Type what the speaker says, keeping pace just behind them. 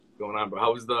going on, bro?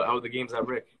 How were the games at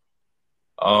Rick?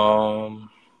 Um,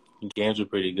 Games were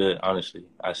pretty good, honestly.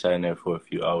 I sat in there for a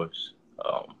few hours.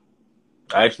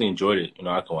 I actually enjoyed it. You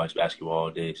know, I can watch basketball all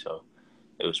day, so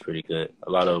it was pretty good. A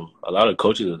lot of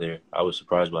coaches are there. I was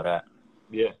surprised by that.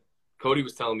 Yeah, Cody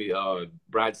was telling me.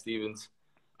 Brad Stevens,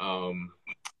 um,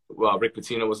 well, Rick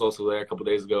Pitino was also there a couple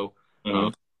days ago. hmm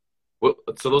Um,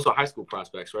 so those are high school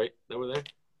prospects, right? That were there.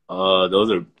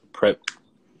 Those are prep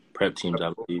teams,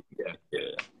 I believe. Yeah. Yeah.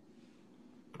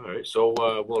 All right. So,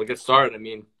 well, to get started, I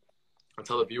mean, I'll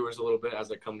tell the viewers a little bit as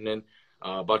they're coming in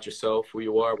about yourself, who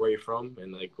you are, where you're from,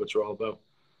 and like what you're all about.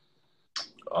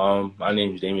 My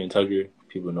name is Damian Tucker.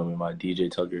 People know me by DJ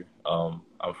Tucker.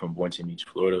 I'm from Boynton Beach,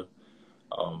 Florida.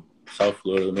 South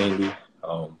Florida mainly.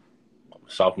 I'm a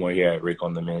sophomore here at Rick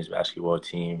on the men's basketball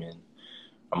team, and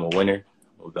I'm a winner,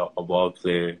 a ball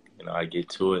player. You know, I get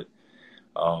to it.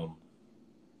 Um,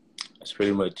 that's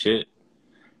pretty much it.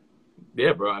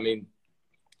 Yeah, bro. I mean,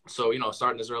 so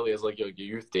starting as early as like your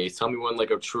youth days. Tell me when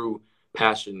like a true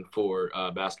passion for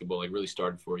basketball like really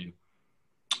started for you.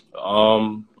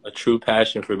 A true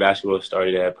passion for basketball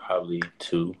started at probably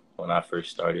 2 when I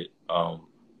first started.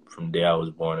 From the day I was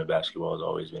born, basketball has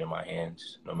always been in my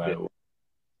hands, no Yeah. matter what.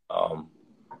 Um,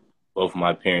 Both of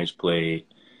my parents played.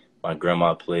 My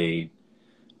grandma played.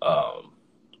 Um,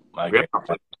 my Grandpa granddad,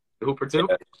 played Hooper too.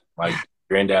 my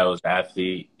granddad was an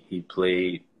athlete. He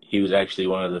played. He was actually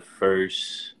one of the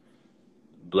first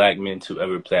black men to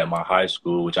ever play at my high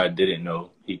school, which I didn't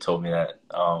know. He told me that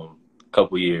a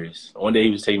couple years. One day he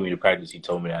was taking me to practice. He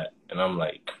told me that, and I'm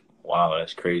like, wow,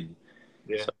 that's crazy.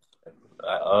 Yeah,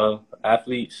 So,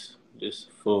 athletes,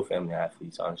 just full family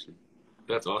athletes, honestly.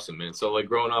 that's awesome, man. So like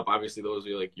growing up, obviously those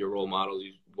are like your role models.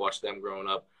 You watched them growing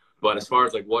up. But as far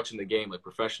as like watching the game, like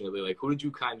professionally, like who did you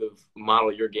kind of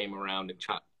model your game around and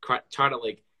try to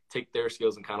like take their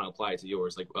skills and kind of apply it to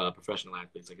yours, like professional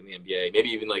athletes, like in the NBA, maybe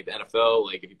even like the NFL,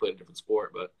 like if you play in a different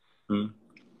sport. But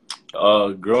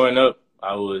Mhm. Growing up,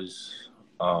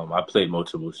 I played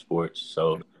multiple sports,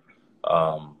 so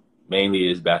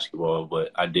mainly is basketball,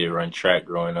 but I did run track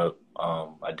growing up.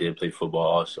 I did play football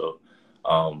also.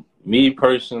 Me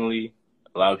personally,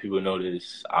 a lot of people know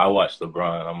this. I watch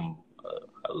LeBron.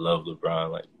 I love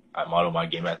LeBron. Like I model my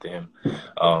game after him.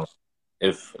 Um,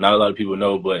 if not a lot of people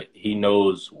know, but he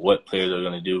knows what players are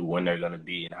going to do, when they're going to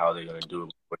be, and how they're going to do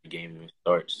it before the game even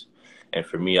starts. And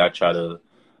for me, I try to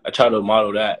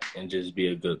model that and just be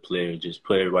a good player. Just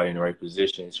put everybody in the right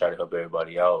positions, try to help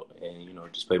everybody out, and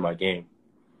just play my game.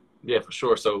 yeah, for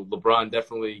sure. So LeBron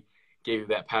definitely gave you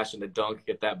that passion to dunk,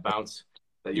 get that bounce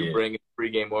that you Yeah. bring in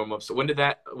pregame warmups. So when did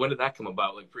that come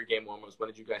about? Like pregame warmups, when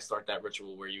did you guys start that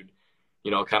ritual where you'd,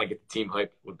 kind of get the team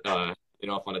hype with,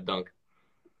 off on a dunk?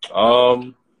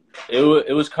 Um,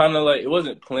 it was kind of like it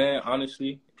wasn't planned.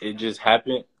 Honestly, it just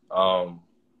happened.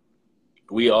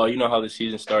 We all, how the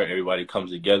season started. Everybody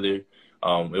comes together.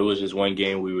 It was just one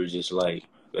game. We were just like,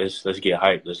 let's get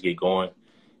hyped, let's get going.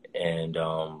 And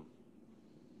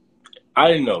I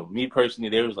didn't know. Me personally,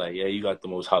 they was like, yeah, you got the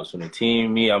most hops on the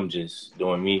team. Me, I'm just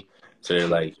doing me. So they're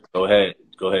like, go ahead,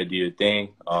 do your thing.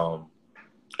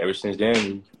 Ever since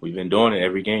then, we've been doing it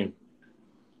every game.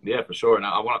 Yeah, for sure. And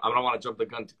I don't want to jump the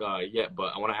gun yet,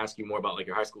 but I want to ask you more about like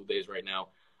your high school days right now.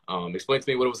 Explain to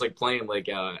me what it was like playing like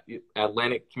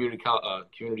Atlantic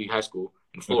Community High School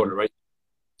in Florida, Mhm. right?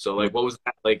 So like, what was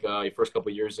that like your first couple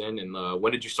of years in, and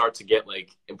when did you start to get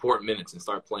like important minutes and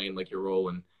start playing like your role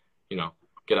and you know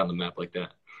get on the map like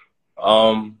that?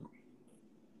 Um,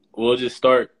 we'll just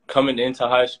start coming into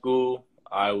high school.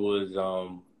 I was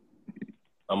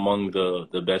among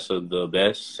the best of the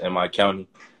best in my county,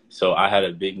 so I had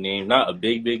a big name. Not a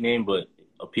big name, but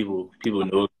people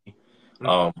knew me.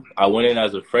 I went in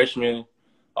as a freshman,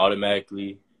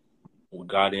 automatically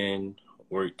got in,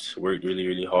 worked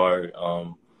really hard.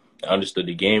 Understood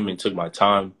the game and took my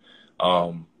time.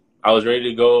 Um, I was ready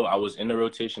to go. I was in the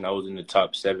rotation. I was in the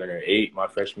top 7 or 8 my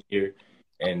freshman year,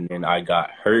 and then I got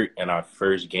hurt in our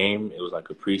first game. It was like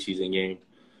a preseason game.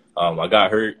 I got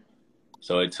hurt,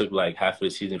 so it took like half of the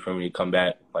season for me to come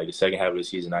back. Like the second half of the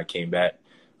season, I came back,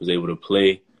 was able to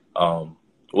play.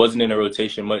 Wasn't in the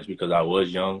rotation much because I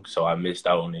was young, so I missed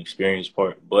out on the experience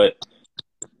part. But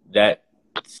that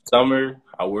summer,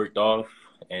 I worked off,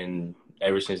 and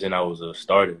ever since then, I was a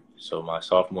starter. So my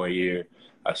sophomore year,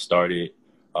 I started.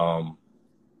 Um,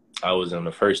 I was on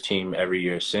the first team every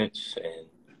year since, and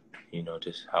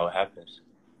just how it happens.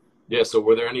 Yeah. So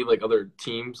were there any like other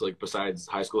teams like besides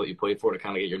high school that you played for to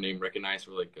kind of get your name recognized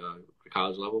for like the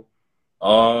college level?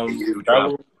 You travel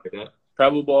Travel like that?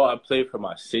 travel ball. I played for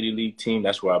my city league team.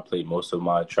 That's where I played most of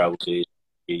my travel days,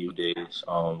 AU days.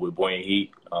 With Boyne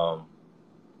Heat.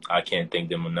 I can't thank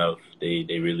them enough. They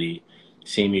really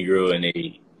see me grow, and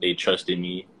they trusted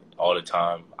me all the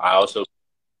time. I also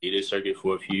did a circuit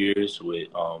for a few years with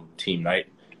Team Knight,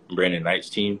 Brandon Knight's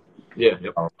team. Yeah,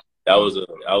 yep. That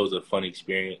was a fun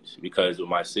experience because with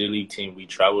my city league team we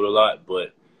traveled a lot,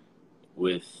 but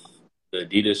with the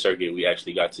Adidas circuit we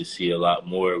actually got to see a lot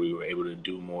more. We were able to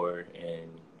do more, and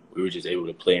we were just able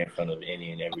to play in front of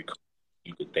any and every coach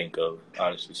you could think of.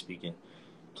 Honestly speaking,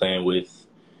 playing with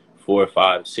 4 or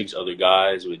 5, 6 other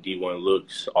guys with D1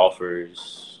 looks,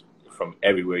 offers from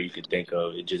everywhere you could think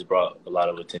of. It just brought a lot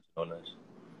of attention on us.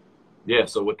 Yeah,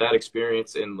 so with that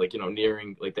experience and like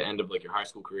nearing like the end of like your high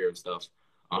school career and stuff,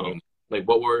 Mhm. like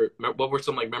what were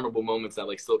some like memorable moments that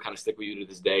like still kind of stick with you to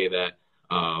this day that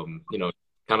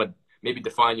kind of maybe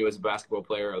define you as a basketball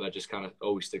player, or that just kind of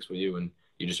always sticks with you and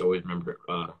you just always remember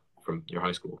from your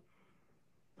high school?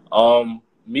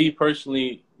 Me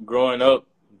personally, growing up,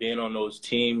 being on those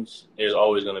teams, there's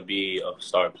always going to be a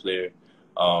star player.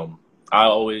 Um, I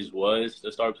always was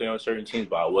the star player on certain teams,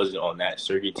 but I wasn't on that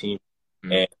circuit team,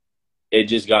 Mm. and it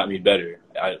just got me better.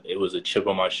 It was a chip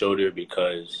on my shoulder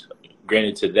because,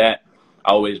 granted to that,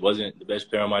 I always wasn't the best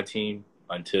player on my team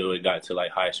until it got to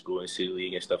like high school and city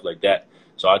league and stuff like that.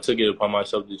 So I took it upon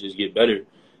myself to just get better,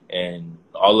 and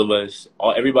all of us,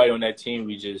 everybody on that team,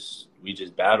 we just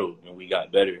battled and we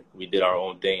got better. We did our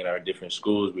own thing in our different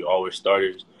schools. We all were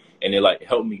starters, and it like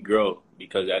helped me grow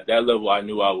because at that level I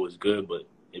knew I was good, but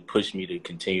it pushed me to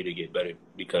continue to get better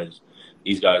because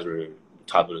these guys were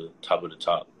top of the top of the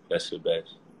top. That's the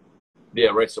best. Yeah,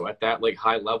 right. So at that like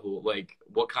high level, like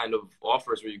what kind of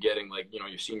offers were you getting like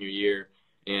your senior year,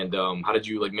 and how did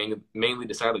you like mainly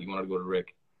decide that you wanted to go to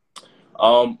Rick?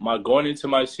 My going into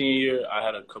my senior year, I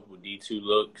had a couple D2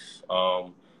 looks.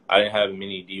 I didn't have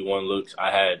many D1 looks.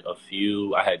 I had a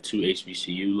few. I had 2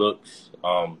 HBCU looks.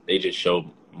 They just showed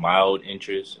mild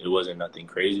interest. It wasn't nothing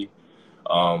crazy.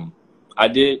 Um, I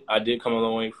did come a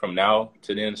long way from now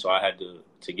to then, so I had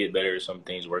to get better at some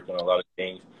things, working on a lot of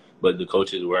things. But the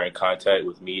coaches were in contact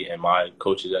with me and my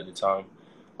coaches at the time.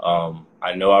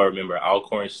 I know I remember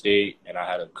Alcorn State, and I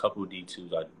had a couple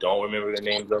D2s. I don't remember the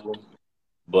names of them,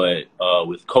 but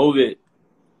with COVID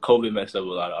messed up a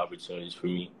lot of opportunities for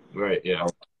me. Right. Yeah. Um,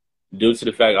 Due to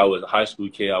the fact I was a high school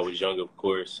kid, I was young, of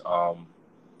course.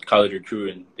 College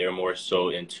recruiting, they're more so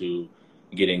into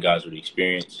getting guys with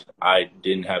experience. I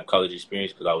didn't have college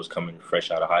experience because I was coming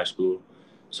fresh out of high school,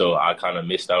 so I kind of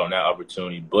missed out on that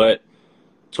opportunity. But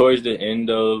towards the end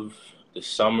of the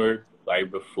summer, right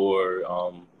before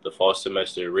the fall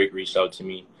semester, Rick reached out to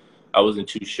me. I wasn't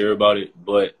too sure about it,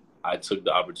 but I took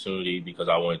the opportunity because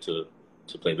I wanted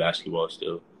to play basketball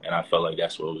still, and I felt like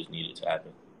that's what was needed to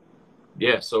happen.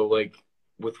 Yeah. So like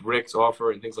with Rick's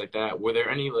offer and things like that, were there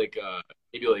any like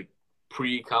maybe like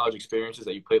pre-college experiences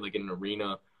that you played like in an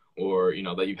arena, or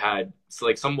that you've had so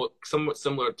like somewhat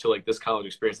similar to like this college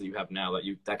experience that you have now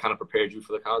that kind of prepared you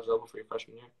for the college level for your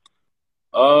freshman year?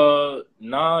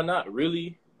 Nah, not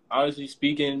really. Honestly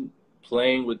speaking,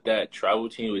 playing with that travel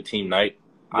team with Team Knight,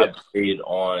 I Yeah. played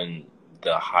on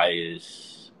the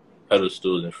highest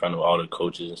pedestals in front of all the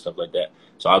coaches and stuff like that.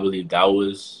 So I believe that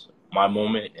was my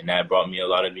moment, and that brought me a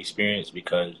lot of experience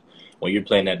because when you're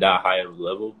playing at that high of a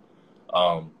level,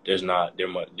 there's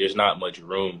not much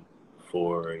room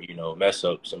for mess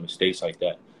ups and mistakes like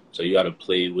that. So you got to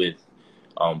play with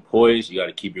poise. You got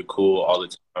to keep your cool all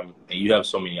the time, and you have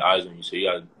so many eyes on you. So you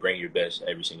got to bring your best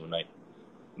every single night.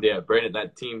 Yeah, Brandon,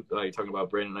 that team you're talking about,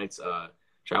 Brandon Knight's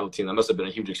travel team, that must have been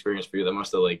a huge experience for you. That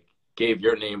must have like gave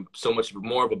your name so much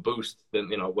more of a boost than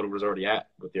what it was already at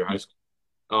with your high school.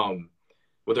 Um,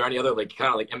 were there any other like kind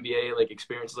of like NBA like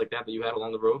experiences like that you had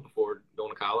along the road before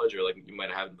going to college, or like you might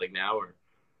have had like now, or?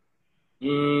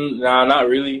 Nah, not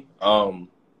really.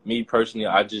 Me personally,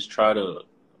 I just try to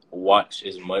watch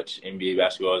as much NBA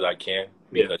basketball as I can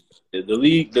Yeah. because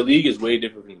the league is way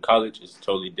different from college. It's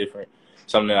totally different.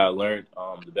 Something that I learned.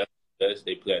 The best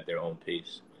they play at their own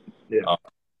pace. Yeah. Um,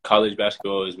 College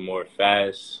basketball is more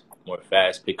fast,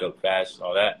 pick up fast, and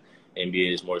all that.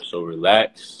 NBA is more so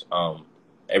relaxed.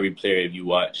 Every player, if you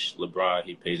watch LeBron,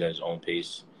 he plays at his own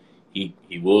pace. He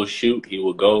will shoot, he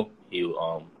will go,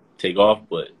 he'll take off,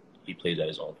 but he plays at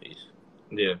his own pace.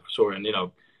 Yeah, sure. And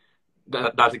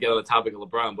not to get on the topic of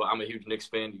LeBron, but I'm a huge Knicks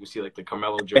fan. You can see like the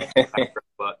Carmelo jersey,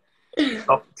 but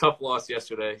tough loss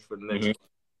yesterday for the Knicks.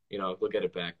 Hmm. They'll get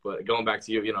it back. But going back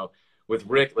to with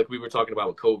Rick, like we were talking about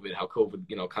with COVID, how COVID,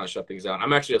 kind of shut things down.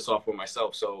 I'm actually a sophomore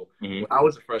myself, so Hmm. when I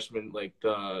was a freshman, like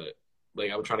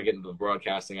I was trying to get into the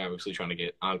broadcasting, obviously trying to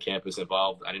get on campus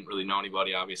involved. I didn't really know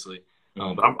anybody, obviously,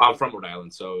 but I'm from Rhode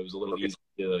Island, so it was a little easy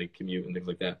to like commute and things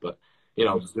like that. But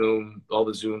Hmm. Zoom, all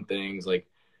the Zoom things, like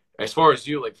As far as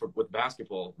you, like with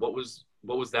basketball, what was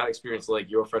that experience like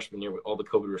your freshman year with all the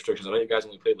COVID restrictions? I know you guys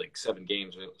only played like 7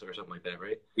 games or something like that,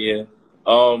 right? Yeah.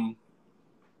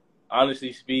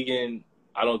 Honestly speaking,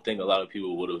 I don't think a lot of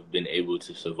people would have been able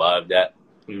to survive that.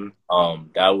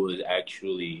 That was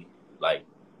actually like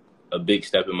a big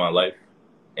step in my life.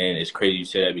 And it's crazy you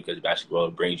say that because basketball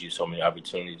brings you so many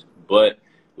opportunities. But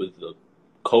with the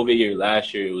COVID year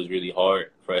last year, it was really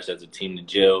hard for us as a team to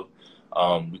gel.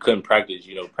 We couldn't practice.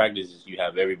 You know, practice, you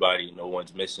have everybody, no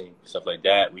one's missing, stuff like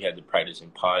that. We had to practice in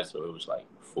pods, so it was like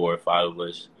 4 or 5 of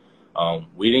us.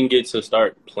 We didn't get to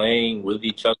start playing with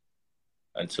each other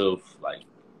until like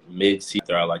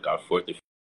mid-season, like our 4th or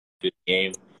 5th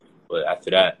game. But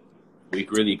after that, we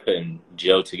really couldn't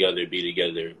gel together, be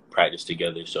together, practice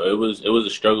together. So it was a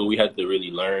struggle. We had to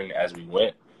really learn as we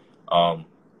went.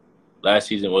 Last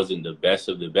season wasn't the best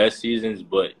of the best seasons,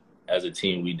 but as a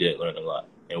team, we did learn a lot,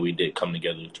 and we did come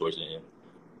together towards the end.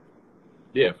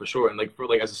 Yeah, for sure. And like for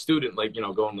like as a student, like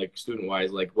going like student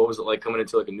wise, like what was it like coming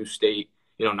into like a new state,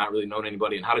 not really knowing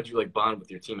anybody, and how did you like bond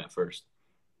with your team at first?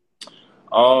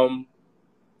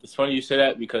 It's funny you say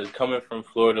that because coming from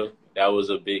Florida, that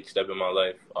was a big step in my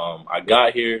life. I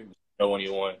got here, no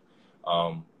anyone,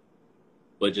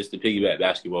 but just to piggyback,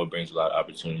 basketball brings a lot of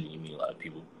opportunity. You meet a lot of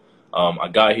people. I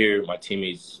got here, my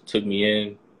teammates took me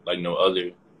in like no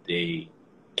other. They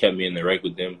kept me in the rec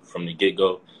with them from the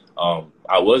get-go.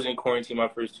 I was in quarantine my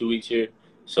first 2 weeks here,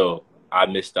 so I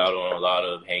missed out on a lot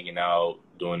of hanging out,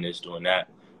 doing this, doing that.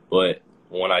 But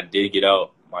when I did get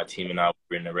out, my team and I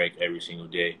were in the rec every single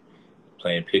day,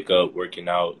 playing pickup, working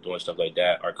out, doing stuff like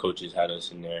that. Our coaches had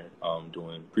us in there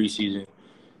doing preseason,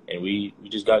 and we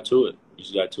just got to it.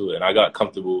 And I got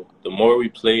comfortable. The more we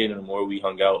played and the more we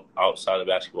hung out outside of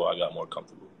basketball, I got more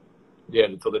comfortable. Yeah,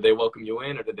 so did they welcome you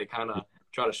in, or did they kind of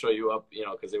try to show you up,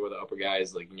 because they were the upper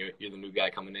guys, like you're the new guy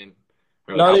coming in?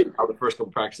 Or like, No, how the first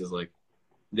couple practices like?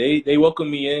 They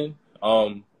welcomed me in.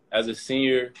 As a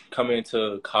senior coming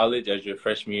into college, as your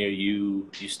freshman year, you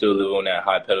still live on that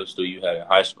high pedestal you had in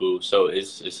high school. So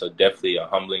it's definitely a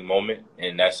humbling moment,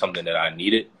 and that's something that I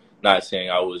needed. Not saying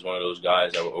I was one of those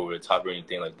guys that were over the top or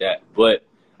anything like that, but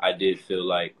I did feel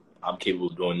like I'm capable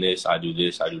of doing this, I do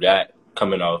that.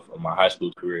 Coming off of my high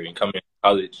school career and coming to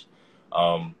college,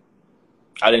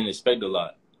 I didn't expect a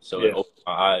lot. So It opened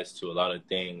my eyes to a lot of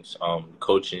things,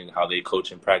 coaching, how they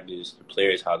coach in practice, the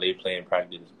players, how they play in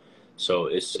practice. So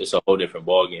it's a whole different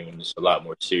ball game, and it's a lot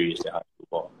more serious than high school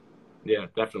ball. Yeah,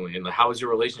 definitely. And how has your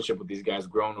relationship with these guys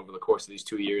grown over the course of these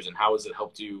 2 years, and how has it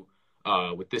helped you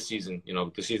with this season,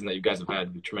 the season that you guys have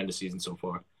had, the tremendous season so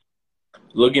far?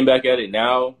 Looking back at it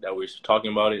now that we're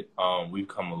talking about it, we've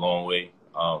come a long way.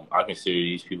 I consider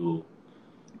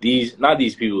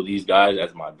these guys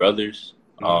as my brothers.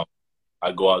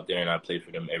 I go out there and I play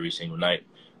for them every single night.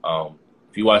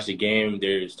 If you watch the game,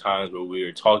 there's times where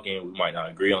we're talking, we might not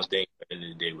agree on things, but at the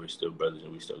end of the day, we're still brothers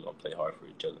and we still gonna play hard for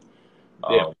each other.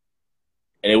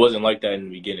 And it wasn't like that in the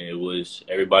beginning.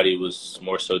 Everybody was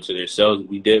more so to themselves.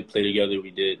 We did play together,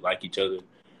 we did like each other,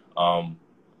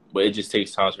 but it just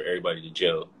takes time for everybody to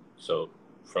gel. So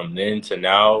from then to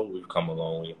now, we've come a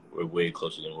long way. We're way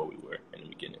closer than what we were in the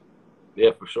beginning.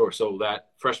 Yeah, for sure. So that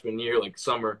freshman year, like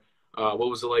summer, what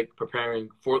was it like preparing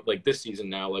for like this season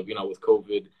now, like, with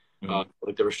COVID,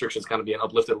 like the restrictions kind of being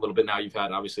uplifted a little bit now? You've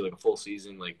had obviously like a full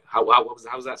season. Like how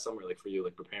was that summer like for you,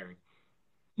 like preparing?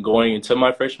 Going into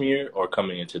my freshman year or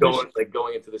coming into this?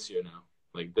 Going into this year now,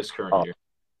 like this current year.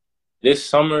 This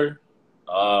summer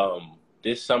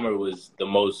was the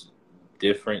most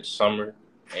different summer,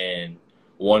 and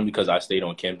one, because I stayed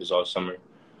on campus all summer.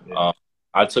 Yeah.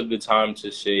 I took the time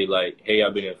to say, like, hey,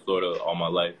 I've been in Florida all my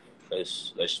life.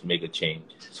 Let's make a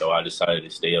change. So I decided to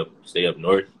stay up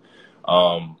north.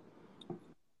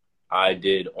 I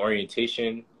did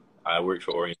orientation. I worked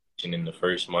for orientation in the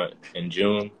first month in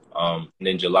June. And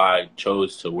then July, I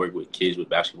chose to work with kids with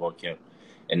basketball camp.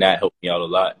 And that helped me out a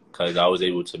lot because I was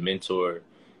able to mentor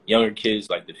younger kids,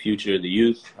 like the future, the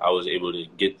youth. I was able to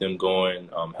get them going,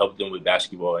 help them with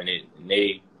basketball, and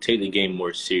they take the game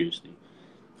more seriously.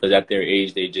 Because at their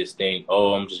age, they just think,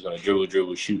 oh, I'm just going to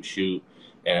dribble, shoot,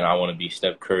 and I want to be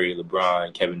Steph Curry,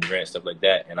 LeBron, Kevin Durant, stuff like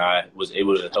that. And I was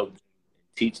able to help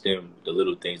teach them the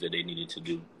little things that they needed to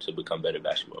do to become better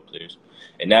basketball players.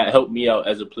 And that helped me out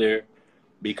as a player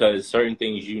because certain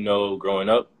things growing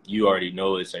up, you already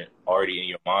know it's already in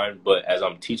your mind. But as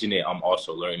I'm teaching it, I'm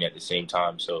also learning at the same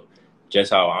time. So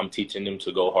just how I'm teaching them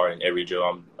to go hard in every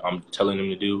drill I'm telling them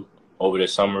to do over the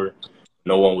summer,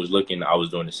 no one was looking. I was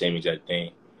doing the same exact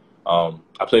thing.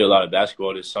 I played a lot of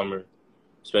basketball this summer,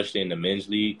 especially in the men's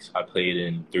leagues. I played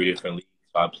in 3 different leagues.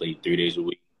 So I played 3 days a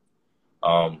week.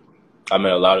 I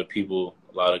met a lot of people,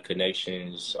 a lot of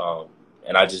connections,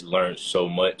 and I just learned so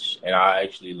much. And I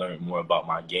actually learned more about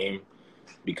my game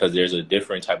because there's a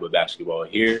different type of basketball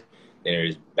here than there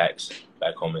is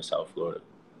back home in South Florida.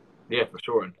 Yeah, for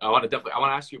sure. And I want to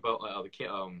ask you about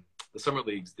the summer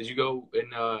leagues. Did you go in?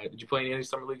 Did you play in any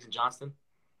summer leagues in Johnston?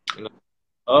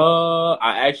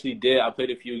 I actually did. I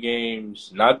played a few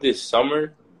games, not this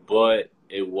summer, but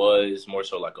it was more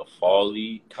so like a fall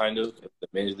league kind of. The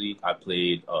men's league. I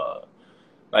played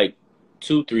like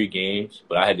 2, 3 games,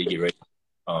 but I had to get ready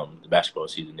the basketball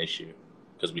season this year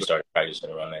because we started practicing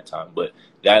around that time. But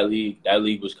that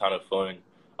league was kind of fun.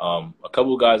 A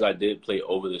couple of guys I did play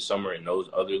over the summer in those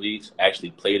other leagues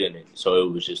actually played in it, so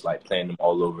it was just like playing them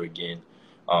all over again.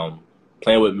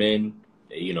 Playing with men,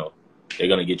 you know, they're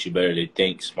gonna get you better. They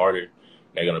think smarter.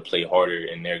 They're gonna play harder,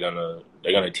 and they're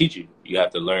gonna teach you. You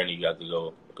have to learn. You have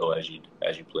to go as you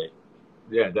play.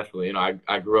 Yeah, definitely.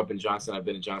 I grew up in Johnston. I've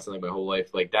been in Johnston like my whole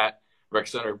life. Like that rec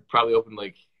center probably opened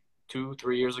like 2,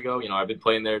 3 years ago. I've been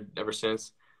playing there ever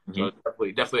since. So it's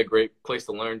definitely a great place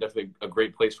to learn. Definitely a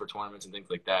great place for tournaments and things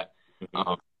like that.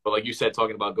 But like you said,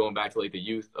 talking about going back to like the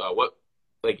youth, what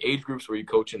like age groups were you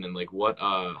coaching, and like what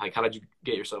like how did you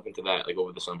get yourself into that like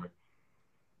over the summer?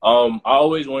 I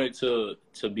always wanted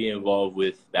to be involved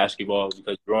with basketball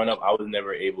because growing up, I was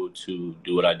never able to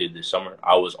do what I did this summer.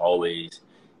 I was always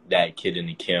that kid in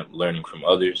the camp learning from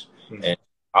others, and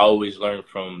I always learned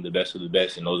from the best of the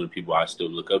best, and those are people I still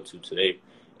look up to today.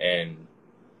 And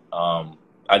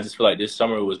I just feel like this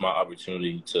summer was my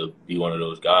opportunity to be one of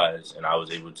those guys, and I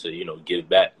was able to give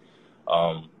back.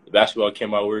 The basketball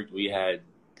camp I worked, we had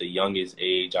the youngest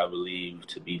age I believe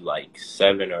to be like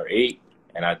 7 or 8.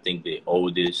 And I think the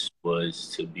oldest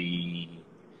was to be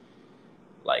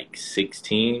like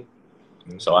 16.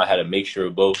 So I had a mixture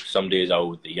of both. Some days I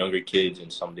was with the younger kids,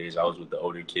 and some days I was with the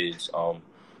older kids.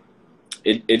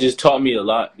 It just taught me a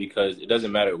lot because it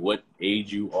doesn't matter what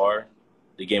age you are,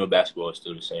 the game of basketball is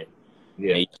still the same.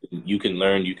 Yeah. And you can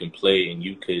learn, you can play, and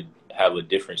you could have a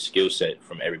different skill set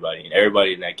from everybody. And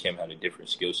everybody in that camp had a different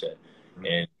skill set.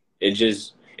 And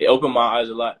it opened my eyes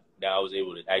a lot that I was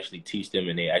able to actually teach them,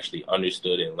 and they actually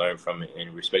understood and learned from it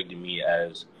and respected me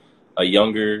as a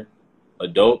younger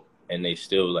adult, and they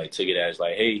still like took it as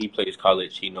like, hey, he plays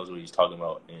college, he knows what he's talking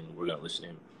about, and we're gonna listen to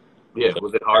him. Yeah,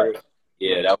 was it harder?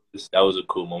 Yeah, that was a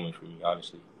cool moment for me,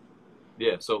 honestly.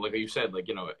 Yeah, so like you said, like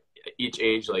each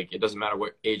age, like it doesn't matter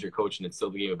what age you're coaching, it's still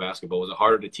the game of basketball. Was it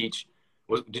harder to teach?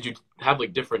 Did you have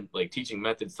like different like teaching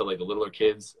methods to like the littler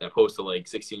kids opposed to like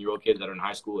 16-year-old kids that are in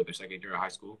high school, like their second year of high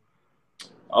school?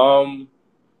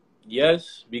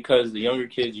 Yes, because the younger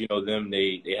kids,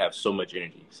 they have so much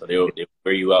energy, so they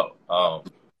wear you out.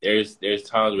 There's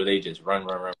times where they just run,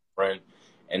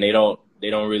 and they don't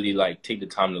really like take the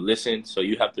time to listen. So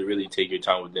you have to really take your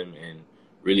time with them and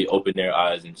really open their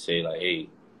eyes and say like, hey,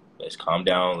 let's calm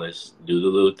down, let's do the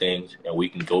little things, and we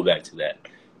can go back to that.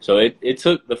 So it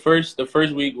took the first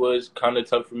week was kind of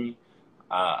tough for me,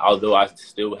 although I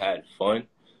still had fun.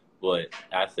 But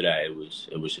after that, it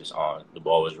was just on. The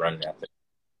ball was running after.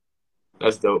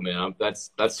 That's dope, man.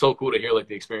 That's so cool to hear like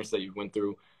the experience that you went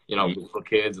through, with little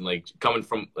kids and like coming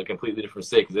from a completely different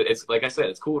state. Cause it's like I said,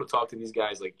 it's cool to talk to these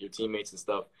guys, like your teammates and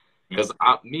stuff. Because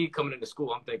me coming into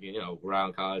school, I'm thinking,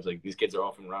 around college, like these kids are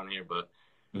all from around here, but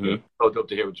it's so dope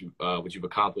to hear what you've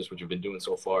accomplished, what you've been doing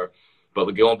so far. But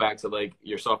like, going back to like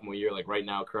your sophomore year, like right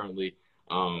now, currently,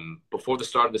 before the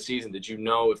start of the season, did you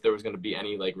know if there was going to be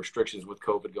any like restrictions with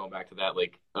COVID going back to that,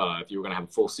 like if you were going to have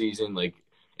a full season, like,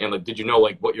 and like, did you know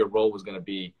like what your role was going to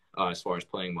be as far as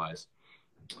playing wise?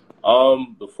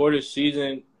 Before the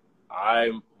season,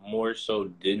 I more so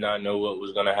did not know what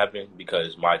was going to happen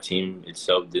because my team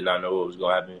itself did not know what was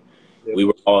going to happen. Yep. We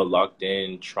were all locked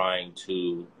in trying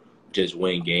to just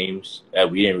win games.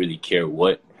 We didn't really care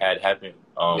what had happened.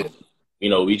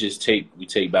 We just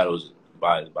take battles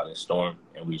by the storm,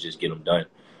 and we just get them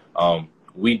done.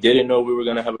 We didn't know we were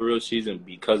going to have a real season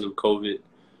because of COVID,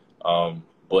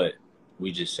 but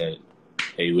we just said,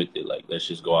 hey, with it, like, let's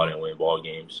just go out and win ball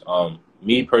games.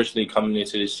 Me personally, coming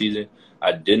into this season,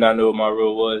 I did not know what my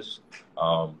role was.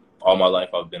 All my life,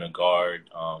 I've been a guard.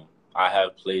 I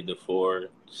have played the four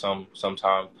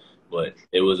sometime, but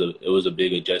it was a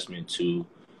big adjustment to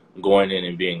going in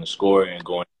and being a scorer and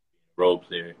going role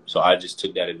player. So I just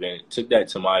took that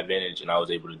to my advantage, and I was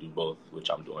able to do both,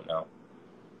 which I'm doing now.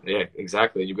 Yeah,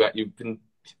 exactly. You've been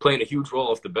playing a huge role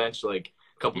off the bench, like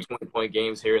a couple 20-point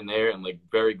games here and there, and like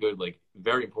very good, like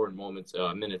very important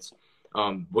minutes.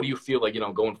 What do you feel like,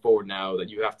 going forward now that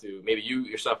you have to, maybe you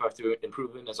yourself have to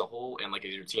improve in as a whole, and like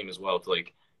as your team as well, to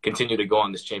like continue to go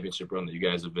on this championship run that you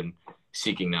guys have been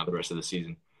seeking now the rest of the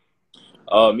season?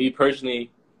 Me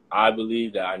personally, I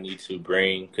believe that I need to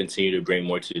continue to bring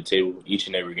more to the table. Each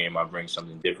and every game, I bring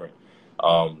something different.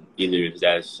 Either if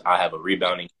that's I have a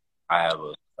rebounding, I have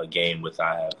a game with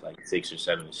I have like 6 or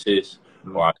 7 assists,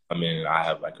 or I come in and I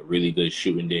have like a really good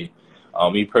shooting day.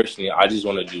 Me personally, I just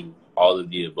want to do all of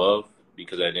the above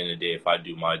because at the end of the day, if I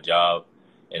do my job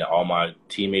and all my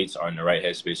teammates are in the right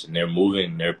headspace and they're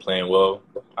moving and they're playing well,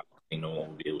 I think no one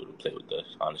will be able to play with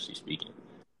us, honestly speaking.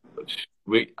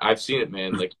 I've seen it,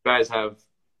 man. Like, you guys have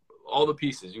all the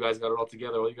pieces. You guys got it all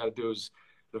together. All you got to do is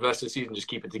the rest of the season just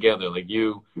keep it together. Like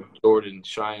you, Jordan,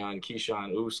 Cheyenne,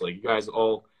 Keyshawn, Oos, like you guys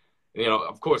all,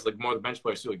 of course, like more of the bench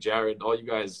players too, like Jared. All you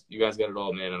guys got it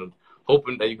all, man. And I'm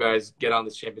hoping that you guys get on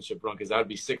this championship run because that would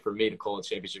be sick for me to call a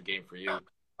championship game for you.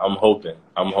 I'm hoping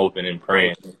and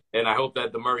praying. And I hope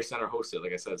that the Murray Center hosts it,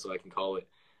 like I said, so I can call it.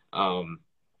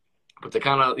 But to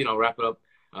kind of, wrap it up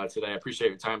today, I appreciate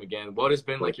your time again. What has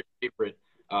been like your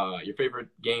favorite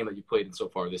game that you played in so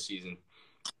far this season?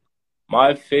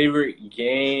 My favorite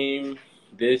game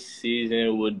this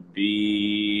season would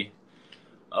be,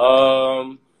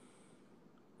 I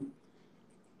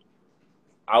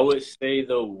would say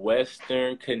the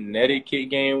Western Connecticut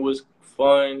game was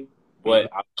fun, but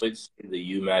I would say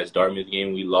the UMass Dartmouth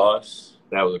game we lost.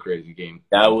 That was a crazy game.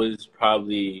 That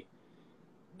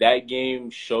game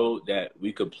showed that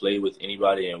we could play with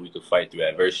anybody and we could fight through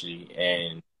adversity.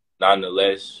 And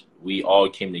nonetheless, we all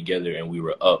came together and we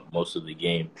were up most of the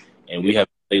game. And we have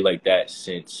played like that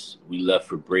since we left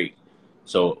for break.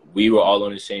 So we were all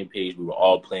on the same page. We were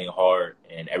all playing hard,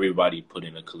 and everybody put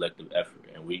in a collective effort.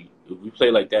 And if we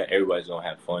play like that, everybody's going to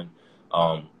have fun.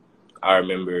 I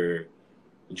remember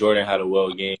Jordan had a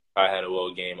well game. I had a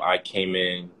well game. I came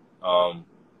in,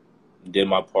 did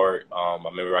my part. I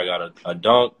remember I got a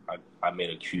dunk. I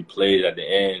made a few plays at the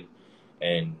end,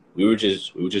 and we were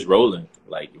just rolling.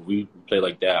 Like, if we play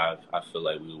like that, I feel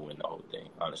like we would win the whole thing,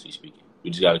 honestly speaking. We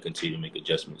just got to continue to make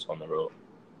adjustments on the road.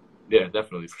 Yeah,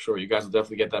 definitely, for sure. You guys will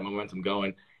definitely get that momentum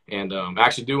going. And I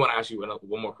actually do want to ask you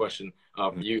one more question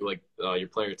for you, like your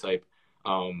player type.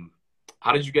 How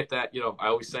did you get that? I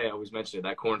always mention it,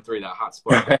 that corner three, that hot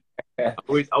spot. I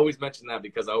always mention that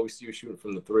because I always see you shooting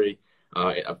from the three,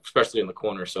 especially in the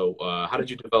corner. So how did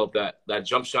you develop that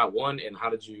jump shot one, and how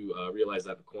did you realize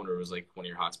that the corner was like one of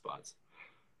your hot spots?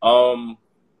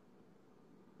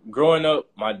 Growing up,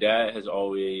 my dad has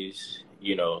always,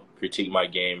 critiqued my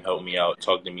game, helped me out,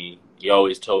 talked to me. He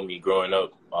always told me growing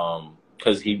up,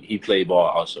 because he played ball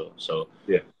also. So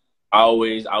yeah, I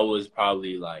was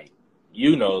probably like,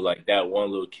 like that one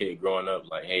little kid growing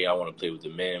up, like, hey, I want to play with the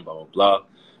men, blah, blah, blah.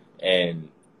 And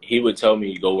he would tell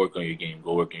me, go work on your game,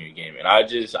 go work on your game. And I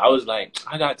was like,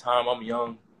 I got time, I'm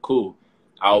young, cool.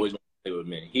 I always want to play with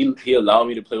men. He allowed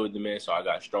me to play with the men, so I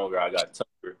got stronger, I got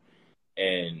tougher.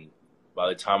 And by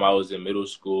the time I was in middle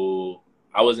school,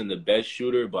 I wasn't the best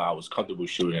shooter, but I was comfortable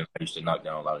shooting. I used to knock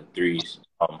down a lot of threes.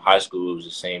 High school, it was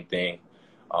the same thing.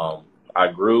 I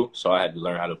grew, so I had to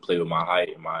learn how to play with my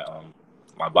height and my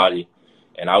body.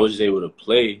 And I was just able to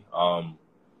play.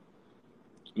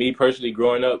 Me personally,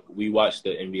 growing up, we watched the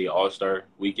NBA All-Star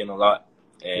Weekend a lot.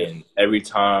 And every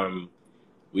time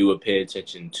we would pay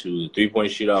attention to the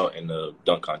three-point shootout and the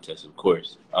dunk contest, of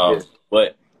course.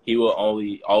 But he will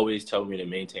always tell me to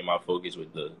maintain my focus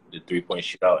with the three-point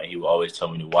shootout, and he will always tell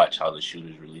me to watch how the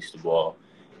shooters release the ball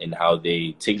and how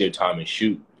they take their time and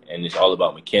shoot. And it's all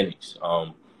about mechanics.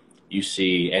 You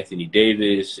see Anthony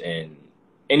Davis and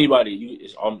anybody,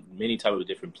 it's many type of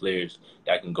different players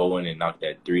that can go in and knock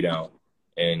that three down.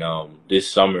 And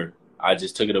this summer, I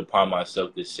just took it upon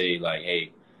myself to say, like,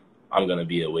 hey, I'm going to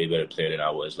be a way better player than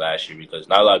I was last year because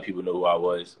not a lot of people know who I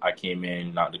was. I came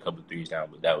in, knocked a couple threes down,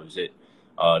 but that was it.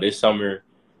 This summer,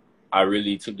 I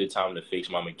really took the time to fix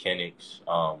my mechanics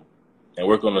and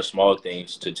work on the small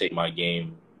things to take my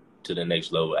game to the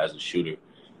next level as a shooter.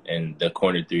 And the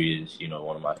corner three is,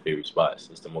 one of my favorite spots.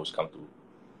 It's the most comfortable.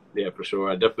 Yeah, for sure.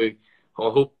 I definitely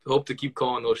hope to keep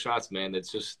calling those shots, man.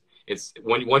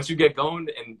 Once you get going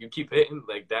and you keep hitting,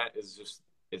 like, that is just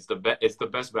it's the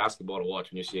best basketball to watch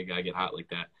when you see a guy get hot like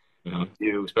that.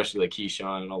 You, especially like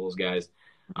Keyshawn and all those guys.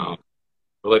 But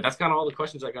like, that's kind of all the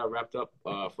questions I got wrapped up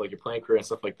for like your playing career and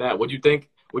stuff like that. What do you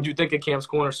think of Cam's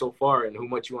Corner so far, and who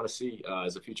might you want to see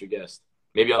as a future guest?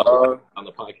 Maybe on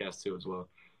the podcast too as well.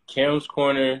 Cam's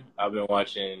Corner, I've been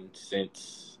watching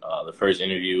since the first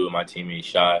interview with my teammate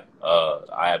Shy.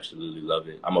 I absolutely love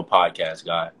it. I'm a podcast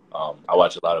guy. I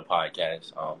watch a lot of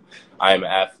podcasts. I am an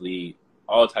athlete,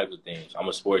 all types of things. I'm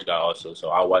a sports guy also, so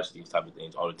I watch these type of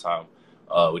things all the time.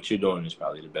 What you're doing is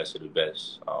probably the best of the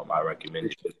best. I recommend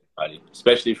it to everybody,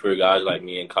 especially for guys like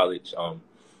me in college.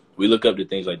 We look up to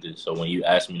things like this. So when you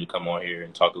asked me to come on here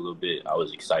and talk a little bit, I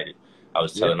was excited. I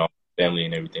was telling all my family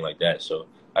and everything like that. So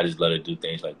I just let her do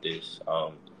things like this.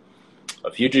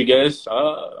 A future guest,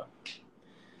 I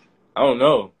don't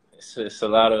know. It's a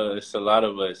lot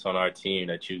of us on our team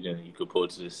that you could pull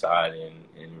to the side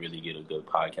and really get a good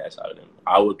podcast out of them.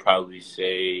 I would probably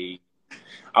say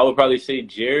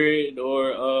Jared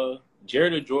or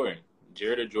Jordan.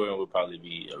 Jared or Jordan would probably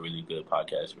be a really good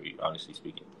podcast for you, honestly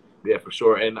speaking. Yeah, for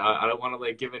sure. And I don't want to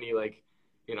like give any like,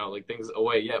 like things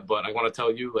away yet, but I want to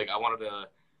tell you, like, I wanted to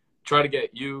try to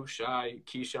get you, Shy,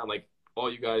 Keyshawn, like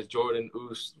all you guys, Jordan,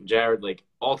 Oos, Jared, like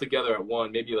all together at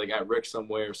one, maybe like at Rick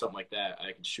somewhere or something like that.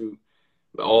 I could shoot.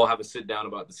 But all have a sit down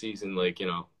about the season, like,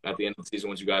 at the end of the season,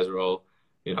 once you guys are all,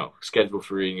 schedule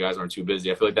free and you guys aren't too busy.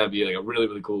 I feel like that'd be like a really,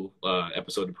 really cool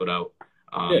episode to put out.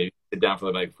 Maybe sit down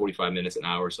for like 45 minutes, an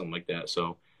hour, or something like that.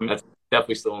 So that's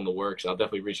definitely still in the works. I'll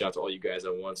definitely reach out to all you guys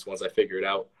at once I figure it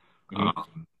out.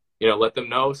 Let them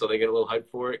know so they get a little hype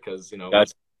for it because,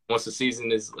 once the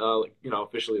season is,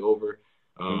 officially over,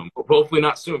 hopefully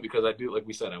not soon because I do, like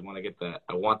we said, I want to get that.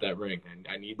 I want that ring. And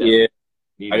I need that.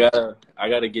 Yeah. I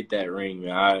gotta get that ring,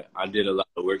 man. I did a lot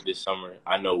of work this summer.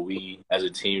 I know we as a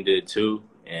team did too,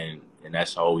 and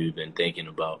that's all we've been thinking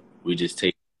about. We just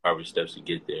take proper steps to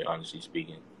get there, honestly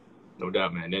speaking. No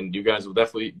doubt, man. And you guys will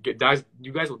definitely get there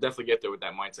with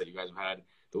that mindset you guys have had,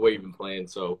 the way you've been playing.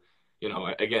 So,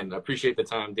 again, I appreciate the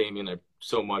time, Damien,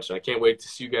 so much. I can't wait to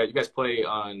see you guys. You guys play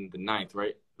on the 9th,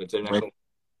 right? That's international.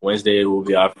 Wednesday will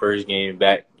be our first game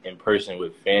back in person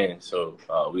with fans. So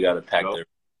we gotta pack the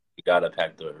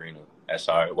arena. That's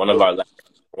one of our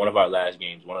last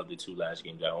games, one of the 2 last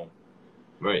games at home.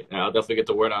 Right. And I'll definitely get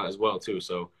the word out as well too.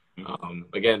 So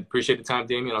again, appreciate the time,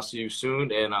 Damien. I'll see you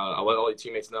soon, and I'll let all your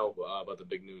teammates know about the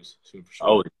big news soon for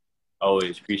sure.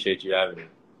 Always appreciate you having me.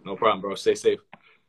 No problem, bro. Stay safe.